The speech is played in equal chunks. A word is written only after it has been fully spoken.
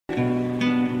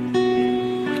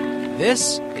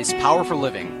This is Power for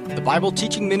Living, the Bible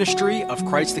teaching ministry of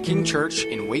Christ the King Church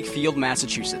in Wakefield,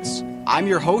 Massachusetts. I'm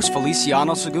your host,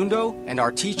 Feliciano Segundo, and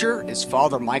our teacher is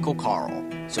Father Michael Carl.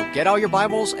 So get out your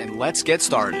Bibles and let's get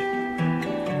started.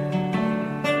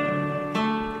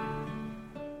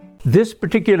 This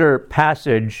particular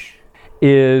passage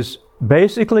is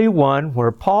basically one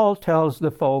where Paul tells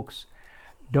the folks,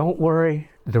 don't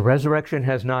worry, the resurrection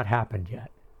has not happened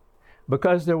yet.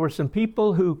 Because there were some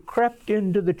people who crept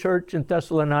into the church in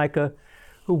Thessalonica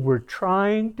who were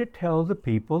trying to tell the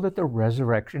people that the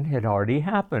resurrection had already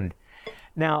happened.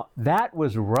 Now, that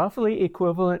was roughly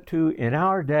equivalent to, in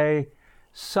our day,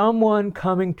 someone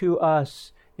coming to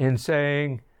us and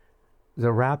saying,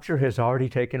 the rapture has already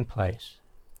taken place.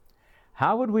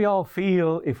 How would we all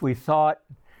feel if we thought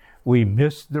we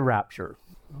missed the rapture?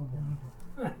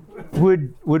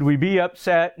 Would we be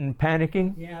upset and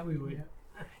panicking? Yeah, we would.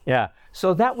 Yeah,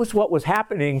 so that was what was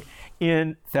happening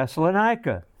in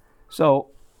Thessalonica. So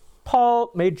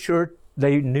Paul made sure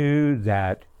they knew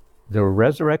that the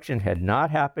resurrection had not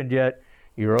happened yet.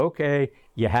 You're okay,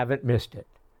 you haven't missed it.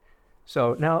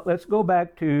 So now let's go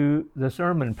back to the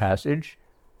sermon passage.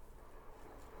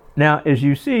 Now, as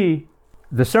you see,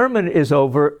 the sermon is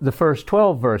over the first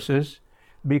 12 verses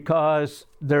because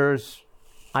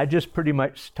I just pretty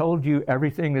much told you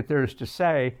everything that there's to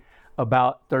say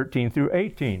about 13 through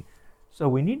 18. So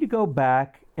we need to go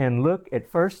back and look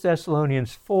at 1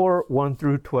 Thessalonians 4, 1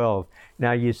 through 12.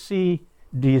 Now do you see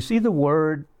the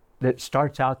word that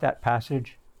starts out that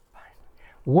passage?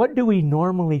 What do we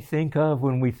normally think of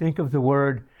when we think of the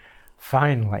word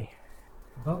finally?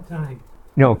 About time.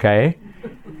 Okay.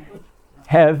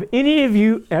 Have any of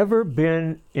you ever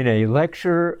been in a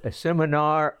lecture, a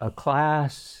seminar, a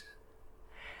class,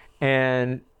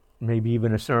 and maybe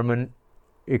even a sermon,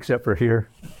 except for here,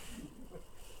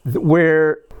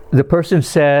 where the person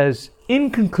says, in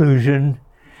conclusion,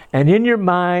 and in your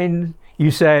mind,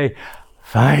 you say,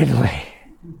 finally,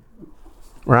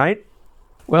 right?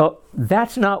 Well,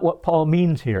 that's not what Paul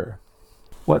means here.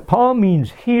 What Paul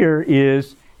means here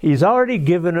is he's already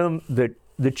given them the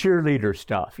cheerleader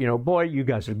stuff. You know, boy, you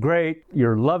guys are great.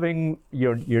 You're loving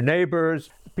your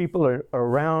neighbors. People are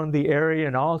around the area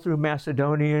and all through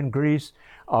Macedonia and Greece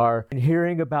are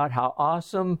hearing about how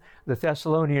awesome the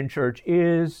Thessalonian church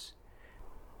is.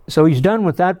 So he's done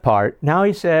with that part. Now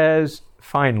he says,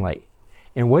 finally.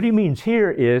 And what he means here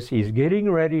is he's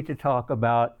getting ready to talk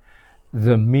about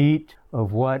the meat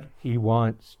of what he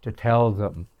wants to tell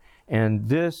them. And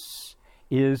this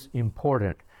is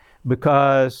important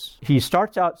because he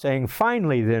starts out saying,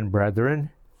 finally then, brethren,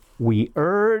 we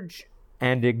urge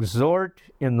and exhort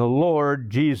in the Lord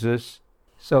Jesus.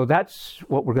 So that's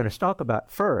what we're going to talk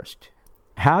about first.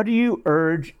 How do you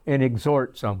urge and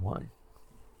exhort someone?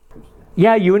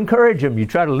 Yeah, you encourage them. You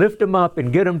try to lift them up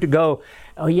and get them to go,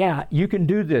 oh yeah, you can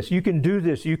do this, you can do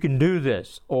this, you can do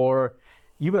this. Or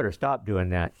you better stop doing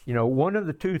that. You know, one of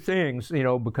the two things,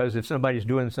 because if somebody's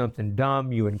doing something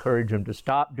dumb, you encourage them to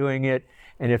stop doing it.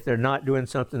 And if they're not doing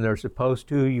something they're supposed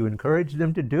to, you encourage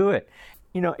them to do it.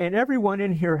 And everyone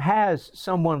in here has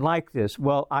someone like this.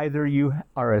 Well, either you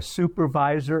are a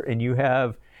supervisor and you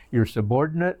have your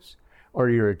subordinates, or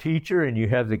you're a teacher and you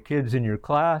have the kids in your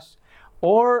class,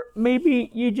 or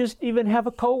maybe you just even have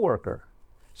a coworker,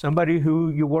 somebody who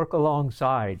you work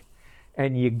alongside,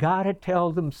 and you got to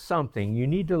tell them something. You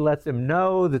need to let them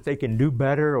know that they can do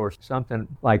better or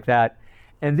something like that.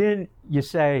 And then you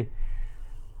say,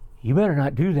 you better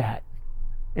not do that.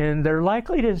 And they're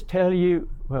likely to tell you,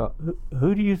 well,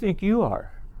 who do you think you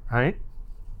are, right?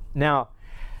 Now,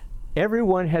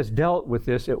 everyone has dealt with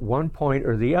this at one point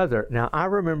or the other. Now, I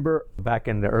remember back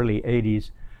in the early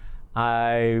 80s,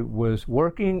 I was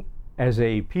working as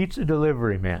a pizza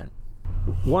delivery man.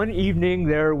 One evening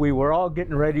there, we were all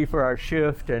getting ready for our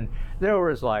shift, and there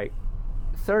was like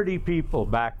 30 people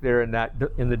back there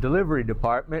in the delivery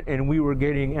department, and we were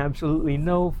getting absolutely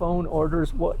no phone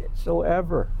orders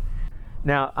whatsoever.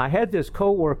 Now, I had this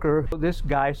coworker, this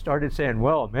guy started saying,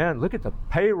 well, man, look at the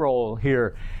payroll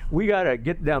here. We got to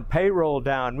get them payroll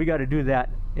down. We got to do that.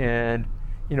 And,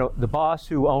 the boss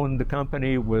who owned the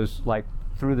company was like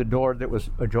through the door that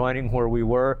was adjoining where we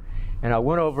were. And I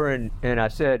went over and I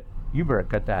said, you better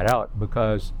cut that out,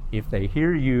 because if they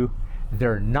hear you,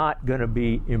 they're not going to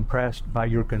be impressed by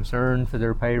your concern for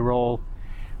their payroll.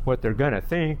 What they're going to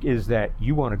think is that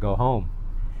you want to go home.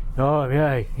 Oh,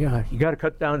 yeah, you got to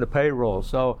cut down the payroll.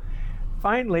 So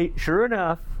finally, sure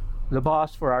enough, the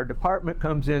boss for our department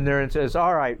comes in there and says,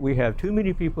 all right, we have too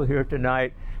many people here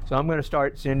tonight, so I'm going to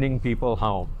start sending people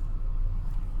home.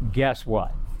 Guess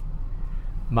what?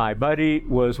 My buddy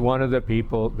was one of the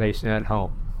people they sent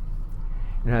home.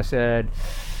 And I said,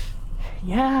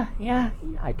 yeah,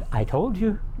 I told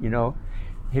you,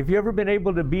 Have you ever been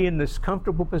able to be in this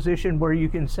comfortable position where you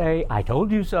can say, I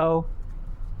told you so?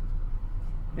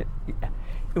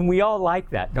 And we all like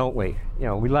that, don't we?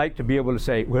 We like to be able to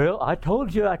say, well, I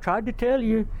told you, I tried to tell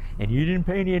you, and you didn't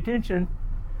pay any attention.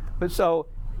 But so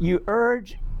you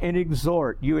urge and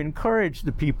exhort, you encourage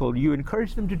the people, you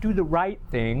encourage them to do the right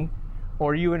thing,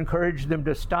 or you encourage them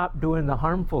to stop doing the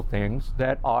harmful things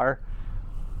that are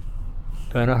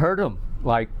going to hurt them,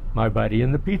 like my buddy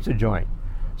in the pizza joint.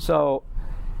 So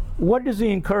what does he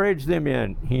encourage them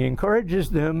in? He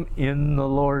encourages them in the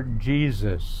Lord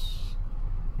Jesus.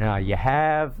 Now, you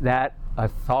have that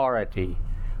authority.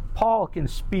 Paul can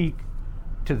speak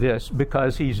to this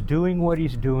because he's doing what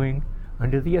he's doing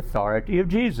under the authority of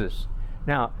Jesus.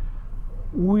 Now,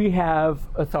 we have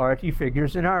authority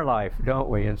figures in our life, don't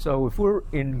we? And so if we're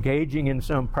engaging in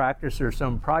some practice or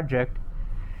some project,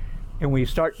 and we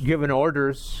start giving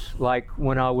orders, like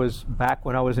when I was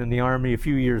in the Army a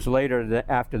few years later,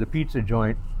 after the pizza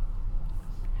joint,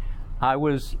 I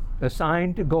was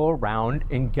assigned to go around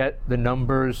and get the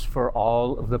numbers for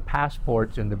all of the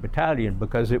passports in the battalion,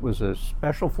 because it was a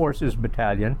special forces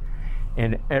battalion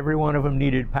and every one of them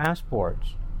needed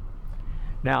passports.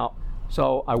 Now,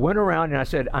 so I went around and I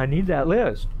said, I need that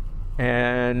list.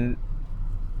 And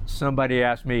somebody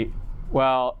asked me,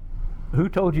 well, who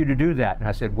told you to do that? And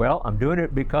I said, well, I'm doing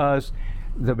it because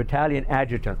the battalion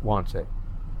adjutant wants it.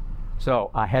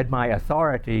 So I had my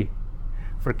authority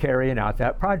for carrying out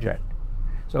that project.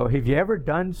 So have you ever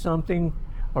done something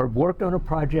or worked on a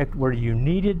project where you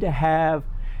needed to have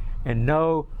and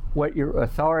know what your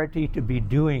authority to be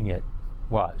doing it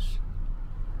was?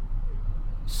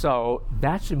 So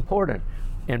that's important.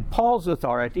 And Paul's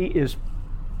authority is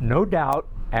no doubt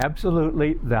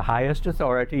absolutely the highest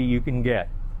authority you can get.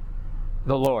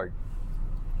 The Lord.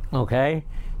 Okay?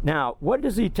 Now, what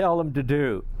does he tell them to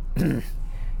do?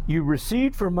 You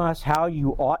received from us how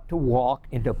you ought to walk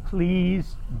and to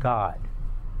please God.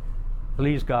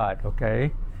 Please God,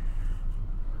 okay?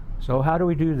 So how do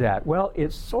we do that? Well,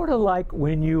 it's sort of like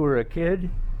when you were a kid.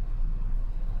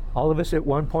 All of us at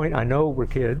one point, I know, were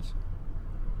kids.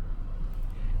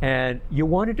 And you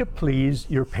wanted to please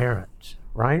your parents,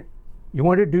 right? You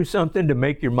wanted to do something to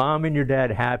make your mom and your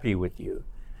dad happy with you.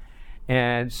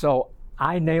 And so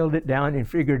I nailed it down and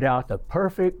figured out the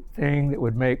perfect thing that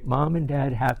would make mom and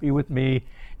dad happy with me.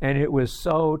 And it was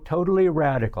so totally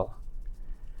radical.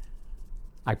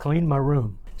 I cleaned my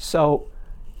room. So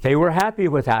they were happy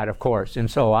with that, of course. And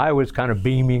so I was kind of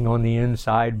beaming on the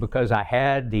inside because I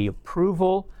had the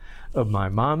approval of my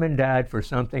mom and dad for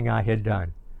something I had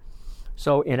done.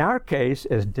 So in our case,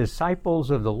 as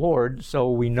disciples of the Lord, so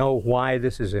we know why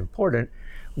this is important,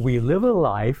 we live a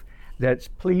life that's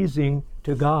pleasing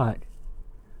to God.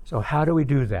 So how do we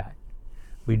do that?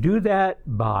 We do that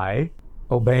by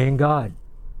obeying God.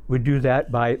 We do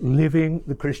that by living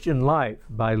the Christian life,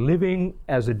 by living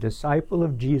as a disciple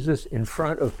of Jesus in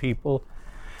front of people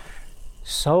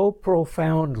so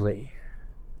profoundly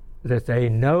that they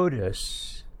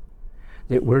notice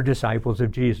that we're disciples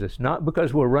of Jesus. Not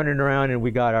because we're running around and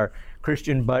we got our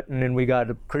Christian button and we got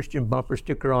a Christian bumper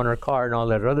sticker on our car and all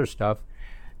that other stuff.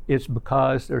 It's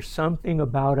because there's something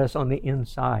about us on the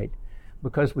inside.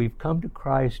 Because we've come to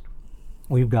Christ,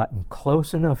 we've gotten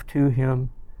close enough to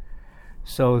Him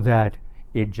so that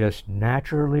it just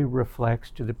naturally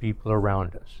reflects to the people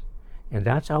around us. And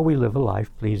that's how we live a life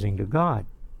pleasing to God.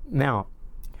 Now,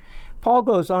 Paul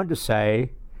goes on to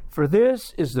say, for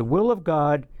this is the will of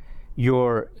God,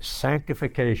 your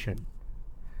sanctification.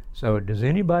 So does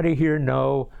anybody here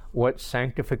know what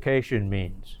sanctification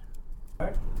means?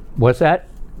 What's that?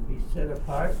 Be set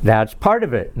apart. That's part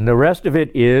of it. And the rest of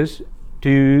it is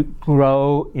to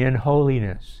grow in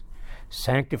holiness.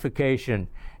 Sanctification.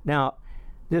 Now,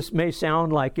 this may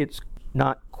sound like it's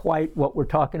not quite what we're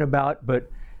talking about, but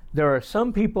there are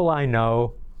some people I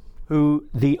know who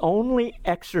the only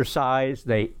exercise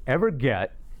they ever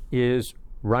get is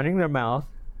running their mouth,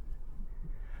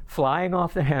 flying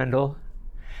off the handle,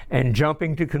 and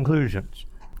jumping to conclusions.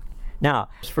 Now,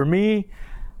 for me,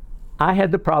 I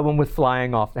had the problem with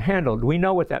flying off the handle. We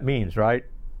know what that means, right?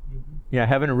 Mm-hmm. Yeah,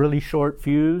 having a really short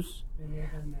fuse.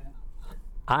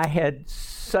 I had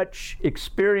such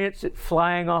experience at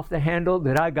flying off the handle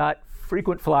that I got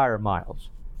frequent flyer miles.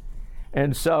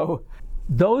 And so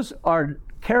those are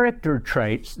character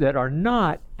traits that are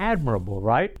not admirable,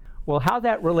 right? Well, how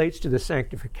that relates to the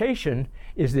sanctification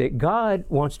is that God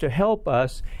wants to help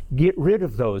us get rid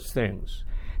of those things.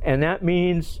 And that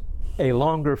means a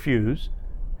longer fuse.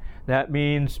 That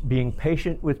means being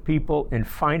patient with people and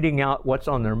finding out what's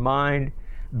on their mind,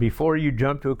 before you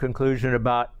jump to a conclusion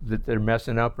about that they're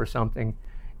messing up or something,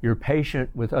 you're patient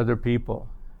with other people.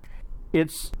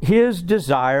 It's his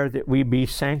desire that we be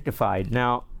sanctified.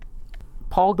 Now,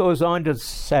 Paul goes on to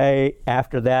say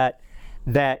after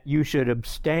that you should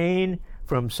abstain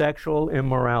from sexual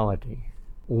immorality.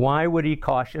 Why would he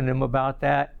caution them about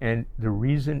that? And the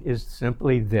reason is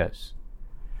simply this.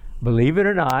 Believe it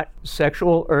or not,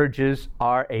 sexual urges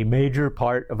are a major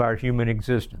part of our human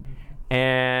existence.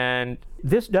 And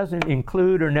this doesn't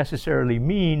include or necessarily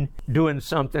mean doing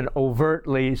something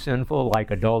overtly sinful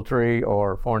like adultery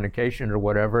or fornication or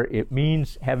whatever. It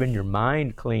means having your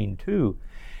mind clean too.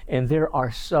 And there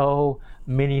are so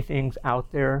many things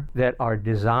out there that are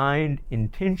designed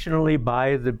intentionally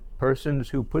by the persons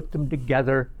who put them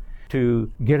together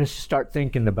to get us to start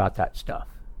thinking about that stuff.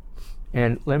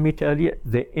 And let me tell you,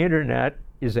 the internet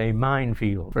is a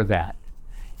minefield for that.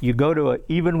 You go to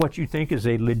even what you think is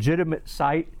a legitimate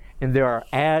site, and there are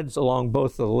ads along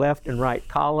both the left and right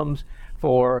columns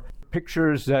for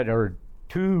pictures that are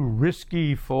too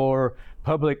risky for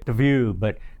public to view,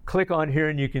 but click on here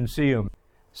and you can see them.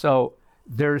 So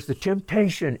there's the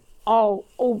temptation all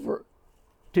over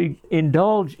to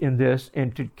indulge in this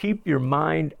and to keep your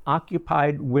mind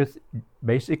occupied with,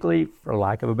 basically, for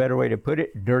lack of a better way to put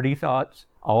it, dirty thoughts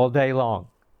all day long.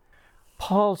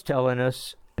 Paul's telling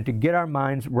us to get our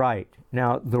minds right.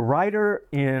 Now, the writer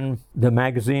in the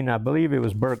magazine, I believe it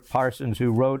was Burke Parsons,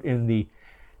 who wrote in the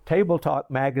Table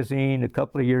Talk magazine a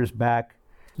couple of years back,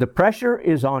 the pressure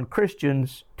is on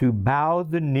Christians to bow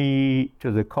the knee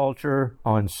to the culture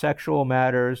on sexual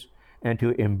matters and to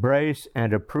embrace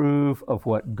and approve of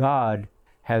what God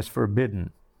has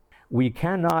forbidden. We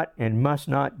cannot and must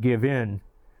not give in,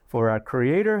 for our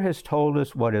Creator has told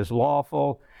us what is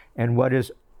lawful and what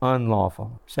is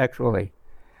unlawful sexually.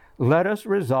 Let us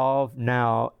resolve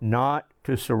now not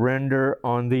to surrender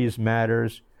on these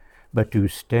matters, but to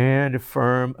stand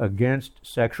firm against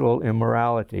sexual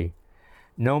immorality,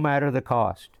 no matter the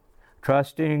cost,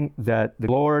 trusting that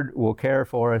the Lord will care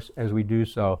for us as we do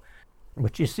so.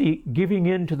 But you see, giving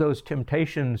in to those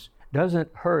temptations doesn't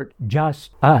hurt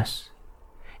just us.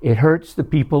 It hurts the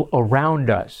people around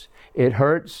us. It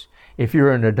hurts if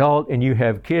you're an adult and you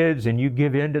have kids and you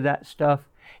give in to that stuff,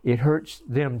 it hurts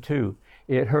them too.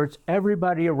 It hurts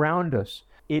everybody around us.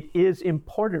 It is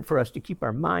important for us to keep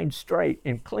our minds straight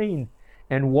and clean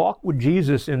and walk with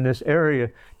Jesus in this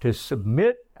area, to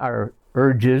submit our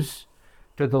urges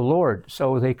to the Lord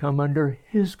so they come under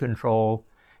His control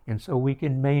and so we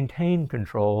can maintain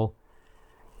control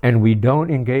and we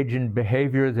don't engage in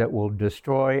behavior that will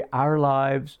destroy our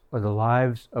lives or the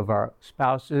lives of our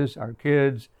spouses, our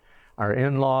kids, our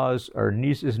in-laws, our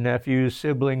nieces, nephews,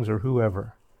 siblings, or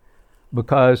whoever.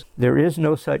 Because there is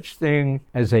no such thing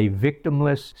as a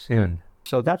victimless sin.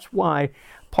 So that's why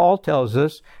Paul tells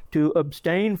us to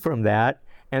abstain from that,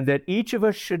 and that each of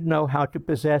us should know how to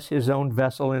possess his own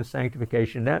vessel in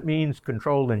sanctification. That means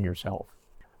controlling yourself.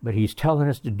 But he's telling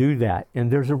us to do that, and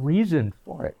there's a reason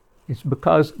for it. It's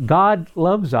because God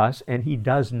loves us, and He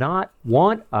does not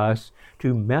want us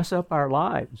to mess up our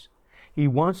lives. He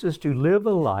wants us to live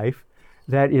a life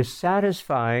that is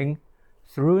satisfying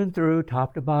through and through,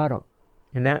 top to bottom.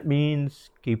 And that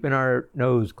means keeping our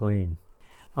nose clean.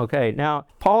 Okay, now,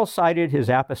 Paul cited his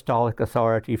apostolic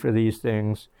authority for these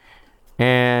things.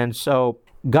 And so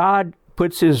God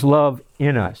puts His love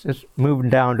in us. Let's move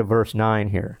down to verse 9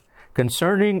 here.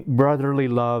 Concerning brotherly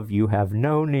love, you have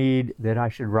no need that I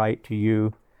should write to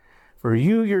you, for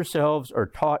you yourselves are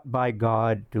taught by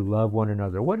God to love one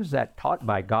another. What is that, taught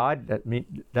by God?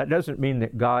 That doesn't mean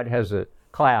that God has a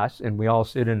class and we all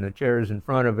sit in the chairs in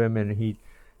front of Him and He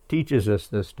teaches us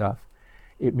this stuff.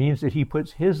 It means that He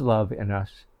puts His love in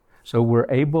us so we're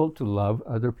able to love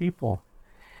other people.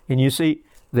 And you see,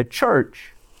 the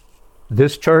church,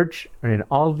 this church and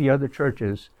all the other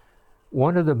churches,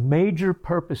 one of the major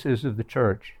purposes of the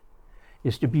church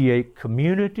is to be a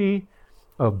community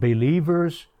of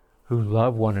believers who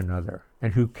love one another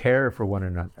and who care for one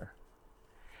another.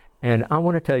 And I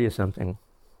want to tell you something.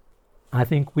 I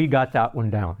think we got that one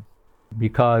down,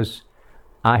 because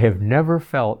I have never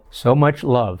felt so much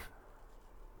love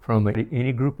from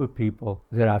any group of people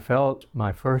that I felt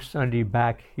my first Sunday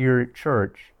back here at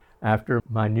church after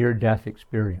my near-death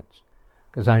experience,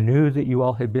 because I knew that you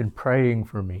all had been praying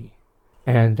for me.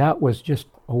 And that was just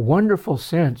a wonderful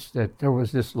sense that there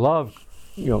was this love,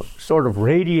 sort of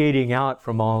radiating out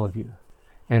from all of you.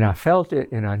 And I felt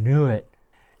it and I knew it.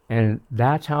 And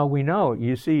that's how we know.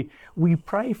 You see, we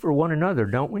pray for one another,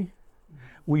 don't we?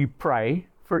 We pray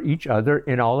for each other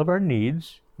in all of our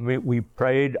needs. We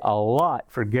prayed a lot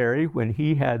for Gary when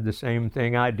he had the same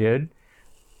thing I did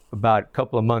about a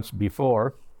couple of months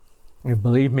before. And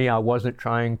believe me, I wasn't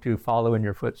trying to follow in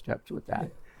your footsteps with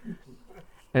that.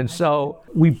 And so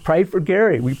we pray for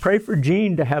Gary. We pray for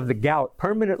Gene to have the gout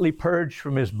permanently purged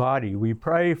from his body. We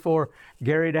pray for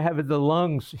Gary to have the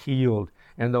lungs healed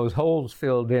and those holes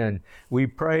filled in. We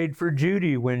prayed for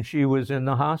Judy when she was in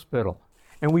the hospital.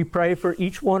 And we pray for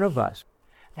each one of us.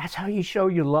 That's how you show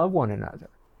you love one another,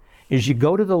 is you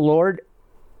go to the Lord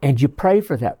and you pray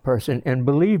for that person. And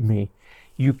believe me,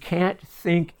 you can't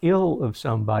think ill of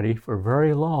somebody for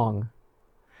very long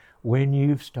when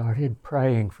you've started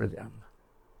praying for them.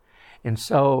 And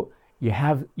so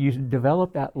you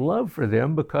develop that love for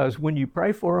them, because when you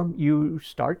pray for them, you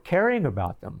start caring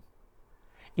about them.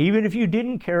 Even if you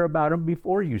didn't care about them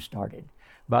before you started.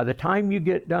 By the time you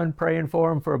get done praying for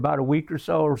them for about a week or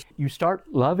so, you start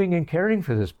loving and caring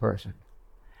for this person.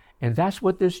 And that's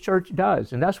what this church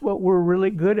does. And that's what we're really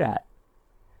good at,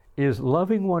 is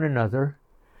loving one another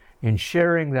and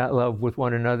sharing that love with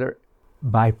one another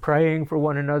by praying for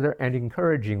one another and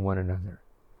encouraging one another.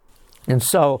 And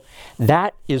so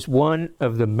that is one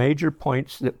of the major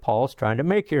points that Paul's trying to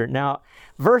make here. Now,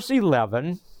 verse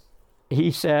 11, he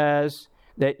says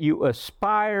that you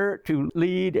aspire to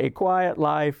lead a quiet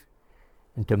life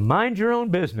and to mind your own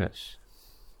business.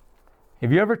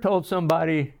 Have you ever told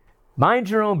somebody, mind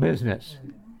your own business?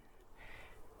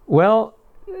 Well,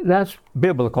 that's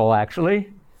biblical,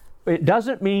 actually. It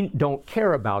doesn't mean don't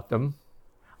care about them,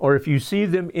 or if you see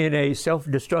them in a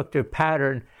self-destructive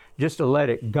pattern, just to let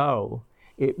it go.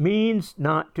 It means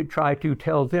not to try to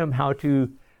tell them how to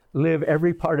live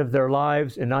every part of their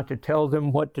lives and not to tell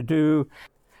them what to do.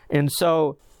 And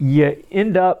so you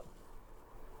end up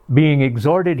being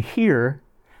exhorted here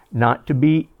not to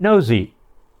be nosy,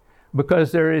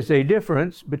 because there is a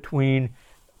difference between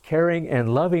caring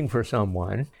and loving for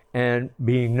someone and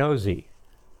being nosy.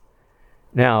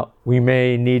 Now, we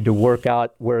may need to work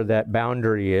out where that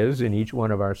boundary is in each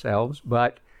one of ourselves,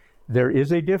 but there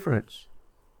is a difference.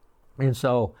 And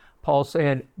so Paul's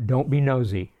saying, don't be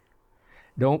nosy.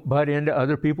 Don't butt into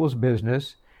other people's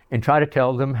business and try to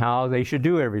tell them how they should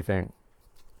do everything.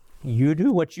 You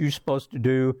do what you're supposed to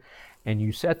do, and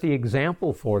you set the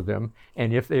example for them.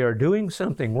 And if they are doing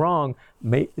something wrong,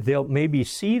 they'll maybe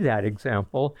see that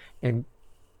example and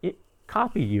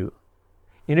copy you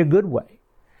in a good way.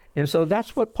 And so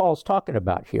that's what Paul's talking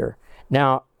about here.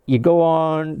 Now, you go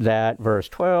on that verse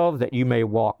 12, that you may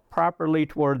walk properly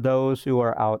toward those who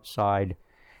are outside.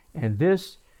 And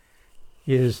this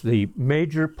is the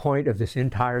major point of this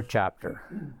entire chapter,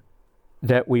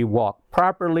 that we walk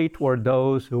properly toward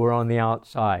those who are on the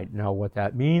outside. Now, what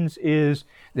that means is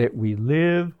that we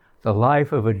live the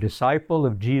life of a disciple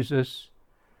of Jesus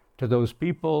to those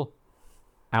people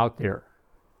out there.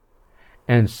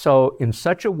 And so in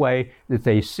such a way that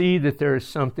they see that there is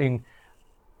something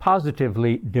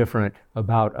positively different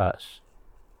about us,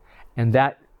 and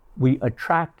that we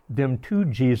attract them to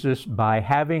Jesus by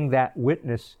having that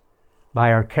witness by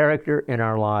our character in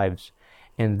our lives.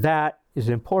 And that is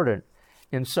important.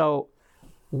 And so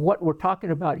what we're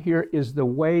talking about here is the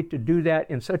way to do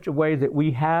that in such a way that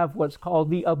we have what's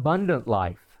called the abundant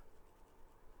life.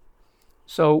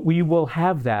 So we will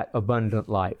have that abundant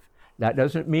life. That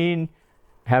doesn't mean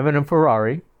having a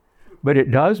Ferrari, but it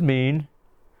does mean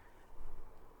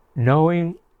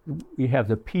knowing we have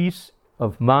the peace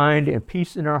of mind and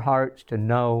peace in our hearts to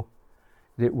know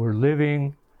that we're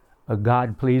living a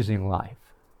God-pleasing life.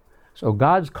 So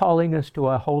God's calling us to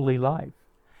a holy life.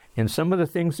 And some of the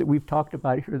things that we've talked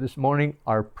about here this morning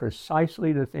are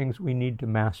precisely the things we need to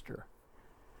master.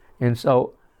 And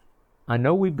so I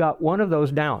know we've got one of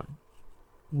those down.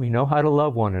 We know how to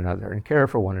love one another and care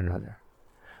for one another.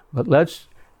 But let's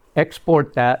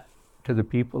export that to the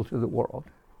people, to the world.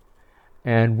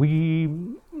 And we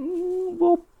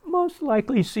will most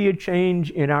likely see a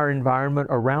change in our environment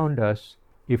around us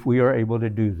if we are able to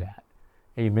do that.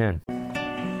 Amen.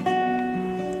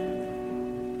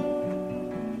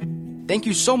 Thank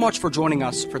you so much for joining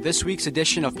us for this week's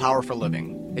edition of Power for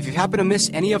Living. If you happen to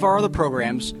miss any of our other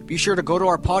programs, be sure to go to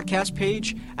our podcast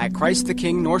page at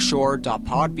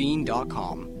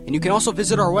ChristTheKingNorthshore.podbean.com. And you can also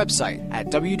visit our website at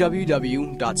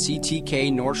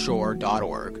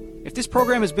www.ctknorthshore.org. If this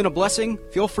program has been a blessing,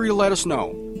 feel free to let us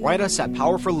know. Write us at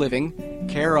Power for Living,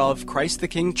 care of Christ the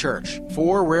King Church,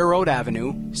 4 Railroad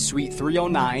Avenue, Suite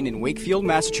 309 in Wakefield,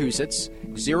 Massachusetts,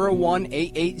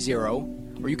 01880,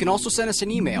 or you can also send us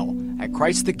an email at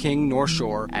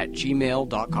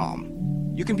ChristTheKingNorthshore@gmail.com.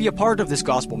 You can be a part of this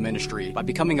gospel ministry by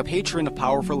becoming a patron of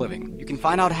Power for Living. You can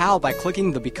find out how by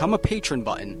clicking the Become a Patron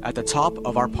button at the top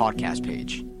of our podcast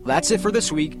page. That's it for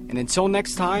this week, and until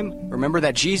next time, remember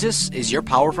that Jesus is your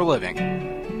power for living.